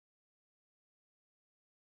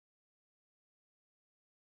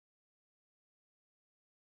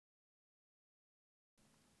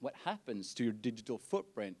what happens to your digital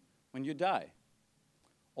footprint when you die?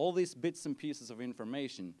 All these bits and pieces of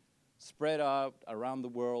information spread out around the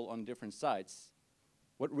world on different sites.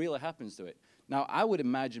 What really happens to it? Now, I would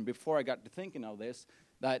imagine, before I got to thinking of this,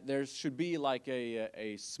 that there should be like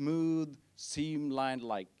a smooth, streamlined,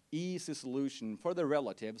 like easy solution for the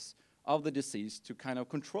relatives of the deceased to kind of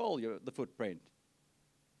control the footprint.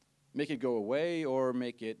 Make it go away, or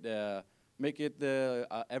make it the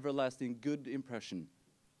everlasting good impression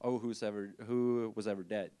of who was ever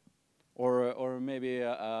dead. Or maybe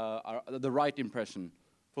the right impression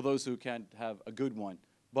for those who can't have a good one.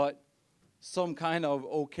 But some kind of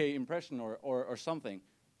okay impression or something.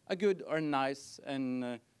 A good or nice and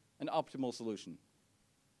an optimal solution.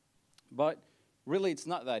 But really, it's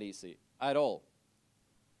not that easy at all.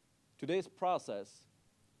 Today's process...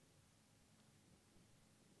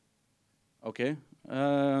 Okay,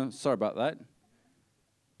 sorry about that.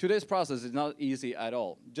 Today's process is not easy at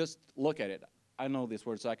all. Just look at it. I know these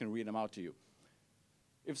words, so I can read them out to you.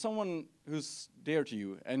 If someone who's dear to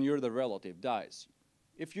you and you're the relative dies,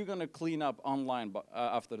 if you're going to clean up online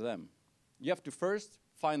after them, you have to first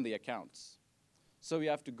find the accounts. So you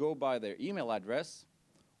have to go by their email address,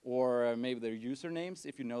 or maybe their usernames,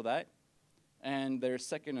 if you know that, and their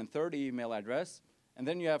second and third email address, and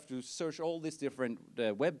then you have to search all these different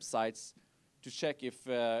websites to check if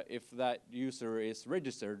that user is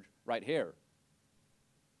registered right here.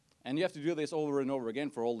 And you have to do this over and over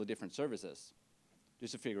again for all the different services,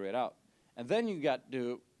 just to figure it out. And then you got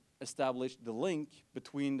to establish the link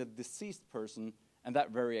between the deceased person and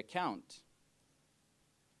that very account.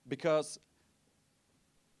 Because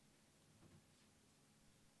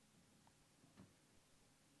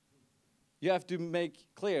you have to make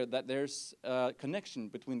clear that there's a connection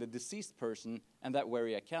between the deceased person and that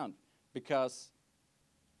very account. Because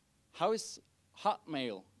how is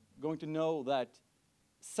Hotmail going to know that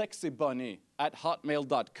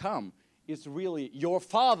sexybunny@hotmail.com is really your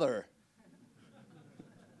father?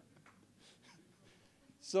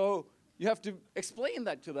 So you have to explain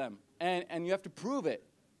that to them, and you have to prove it.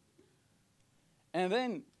 And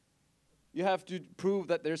then you have to prove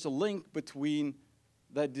that there's a link between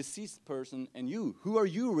the deceased person and you. Who are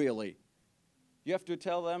you really? You have to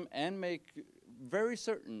tell them and make very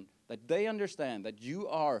certain that they understand that you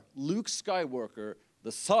are Luke Skywalker,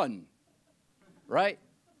 the son, right?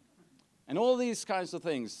 And all these kinds of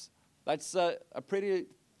things. That's a pretty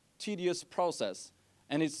tedious process.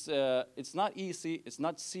 And it's not easy, it's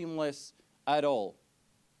not seamless at all.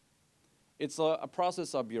 It's a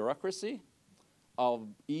process of bureaucracy, of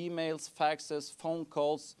emails, faxes, phone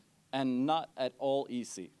calls, and not at all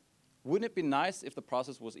easy. Wouldn't it be nice if the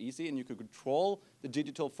process was easy and you could control the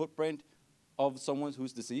digital footprint of someone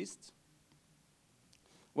who's deceased?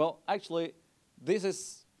 Well, actually, this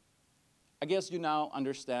is, I guess you now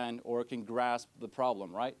understand or can grasp the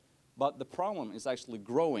problem, right? But the problem is actually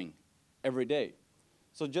growing every day.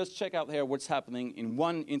 So just check out here what's happening in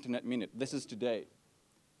 1 internet minute. This is today.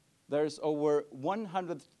 There's over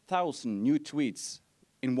 100,000 new tweets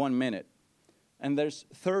in 1 minute. And there's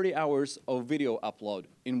 30 hours of video upload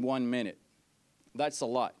in 1 minute. That's a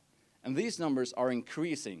lot. And these numbers are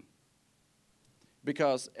increasing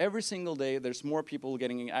because every single day there's more people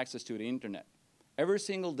getting access to the internet. Every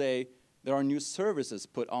single day there are new services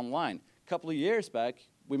put online. A couple of years back,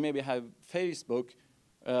 we maybe have Facebook,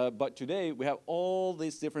 but today we have all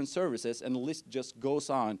these different services, and the list just goes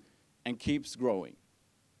on and keeps growing.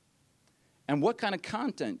 And what kind of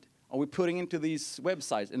content are we putting into these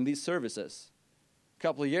websites and these services? A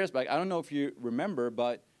couple of years back, I don't know if you remember,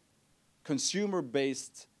 but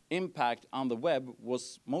consumer-based impact on the web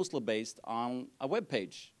was mostly based on a web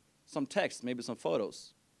page, some text, maybe some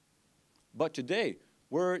photos. But today,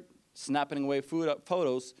 we're snapping away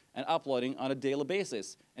photos and uploading on a daily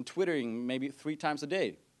basis and twittering maybe 3 times a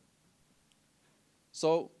day.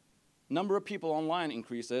 So, number of people online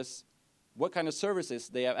increases, what kind of services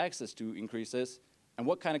they have access to increases, and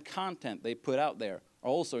what kind of content they put out there are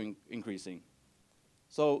also increasing.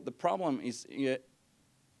 So the problem is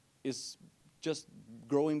just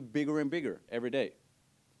growing bigger and bigger every day.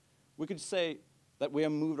 We could say that we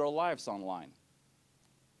have moved our lives online.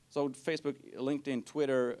 So Facebook, LinkedIn,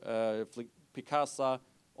 Twitter, Picasa,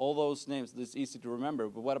 all those names, it's easy to remember.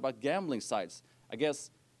 But what about gambling sites? I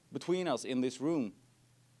guess between us in this room,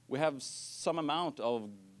 we have some amount of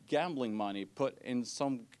gambling money put in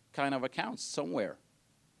some kind of accounts somewhere.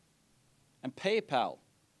 And PayPal,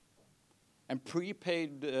 and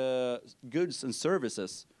prepaid goods and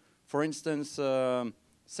services. For instance,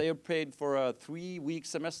 say you paid for a 3-week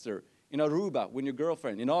semester in Aruba with your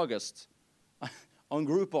girlfriend in August on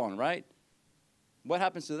Groupon, right? What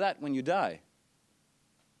happens to that when you die?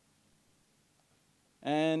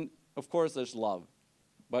 And of course there's love,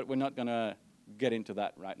 but we're not going to get into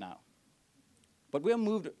that right now. But we have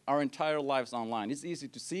moved our entire lives online. It's easy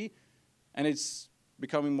to see, and it's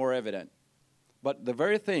becoming more evident. But the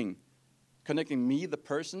very thing connecting me, the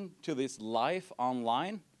person, to this life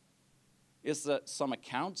online is some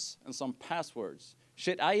accounts and some passwords.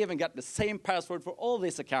 Shit, I even got the same password for all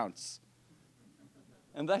these accounts.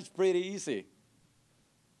 And that's pretty easy.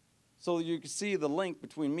 So you can see the link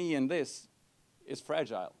between me and this is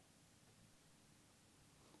fragile.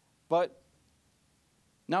 But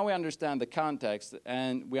now we understand the context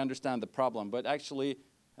and we understand the problem, but actually,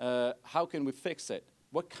 how can we fix it?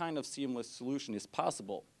 What kind of seamless solution is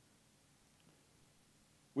possible?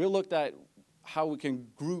 We looked at how we can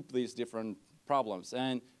group these different problems.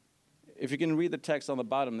 And if you can read the text on the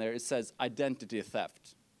bottom there, it says identity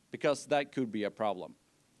theft, because that could be a problem.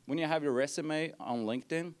 When you have your resume on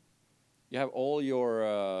LinkedIn, you have all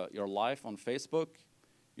your life on Facebook,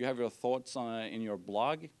 you have your thoughts in your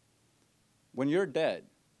blog. When you're dead,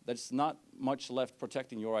 there's not much left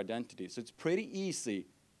protecting your identity. So it's pretty easy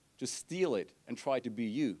to steal it and try to be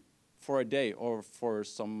you for a day or for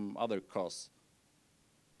some other cause.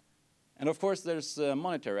 And of course, there's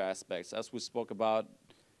monetary aspects, as we spoke about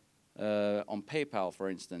on PayPal, for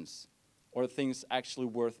instance, or things actually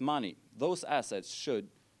worth money. Those assets should,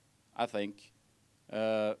 I think,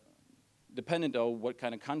 dependent on what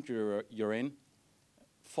kind of country you're in,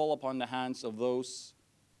 fall upon the hands of those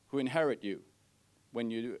who inherit you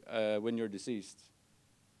when you're deceased.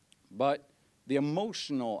 But the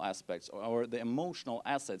emotional aspects or the emotional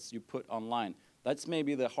assets you put online, that's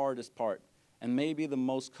maybe the hardest part and maybe the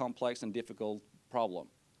most complex and difficult problem.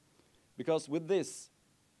 Because with this,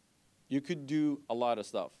 you could do a lot of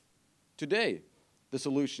stuff. Today, the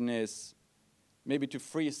solution is maybe to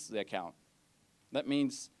freeze the account. That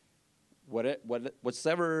means what's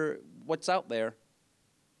out there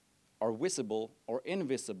are visible or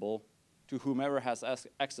invisible to whomever has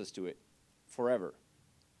access to it forever.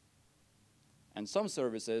 And some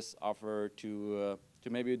services offer to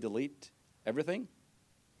maybe delete everything.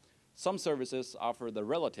 Some services offer the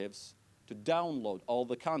relatives to download all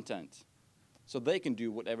the content so they can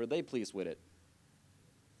do whatever they please with it.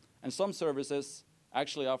 And some services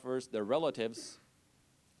actually offers their relatives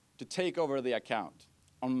to take over the account.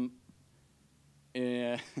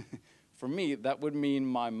 For me, that would mean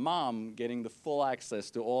my mom getting the full access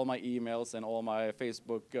to all my emails and all my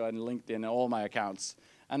Facebook and LinkedIn and all my accounts.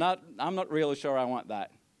 And I'm not really sure I want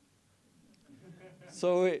that.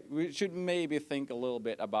 So we should maybe think a little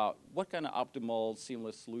bit about what kind of optimal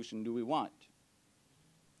seamless solution do we want?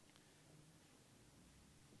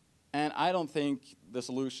 And I don't think the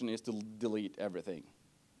solution is to delete everything.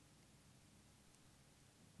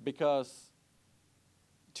 Because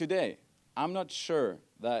today, I'm not sure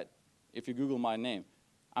that if you Google my name,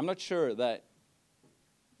 I'm not sure that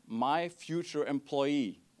my future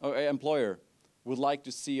employer would like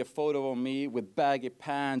to see a photo of me with baggy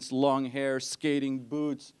pants, long hair, skating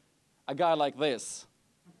boots, a guy like this.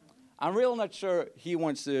 I'm really not sure he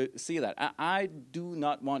wants to see that. I do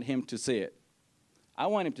not want him to see it. I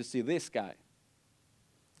want him to see this guy,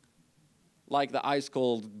 like the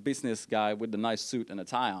ice-cold business guy with the nice suit and a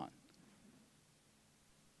tie on.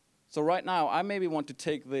 So right now, I maybe want to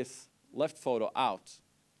take this left photo out,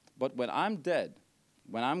 but when I'm dead,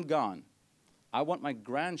 when I'm gone, I want my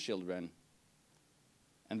grandchildren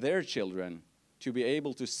and their children to be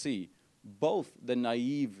able to see both the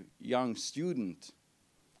naive young student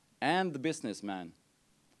and the businessman,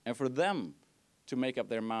 and for them to make up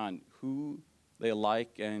their mind who they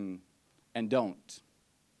like and don't.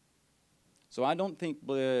 So I don't think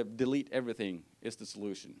delete everything is the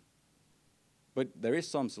solution, but there is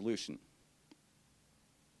some solution.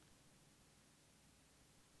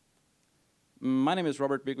 My name is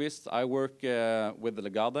Robert Bykvist. I work with the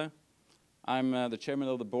Legade. I'm the chairman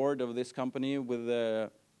of the board of this company with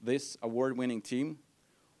this award-winning team.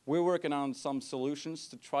 We're working on some solutions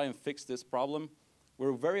to try and fix this problem.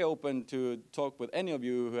 We're very open to talk with any of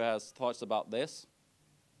you who has thoughts about this.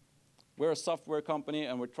 We're a software company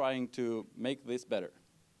and we're trying to make this better.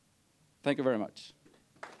 Thank you very much.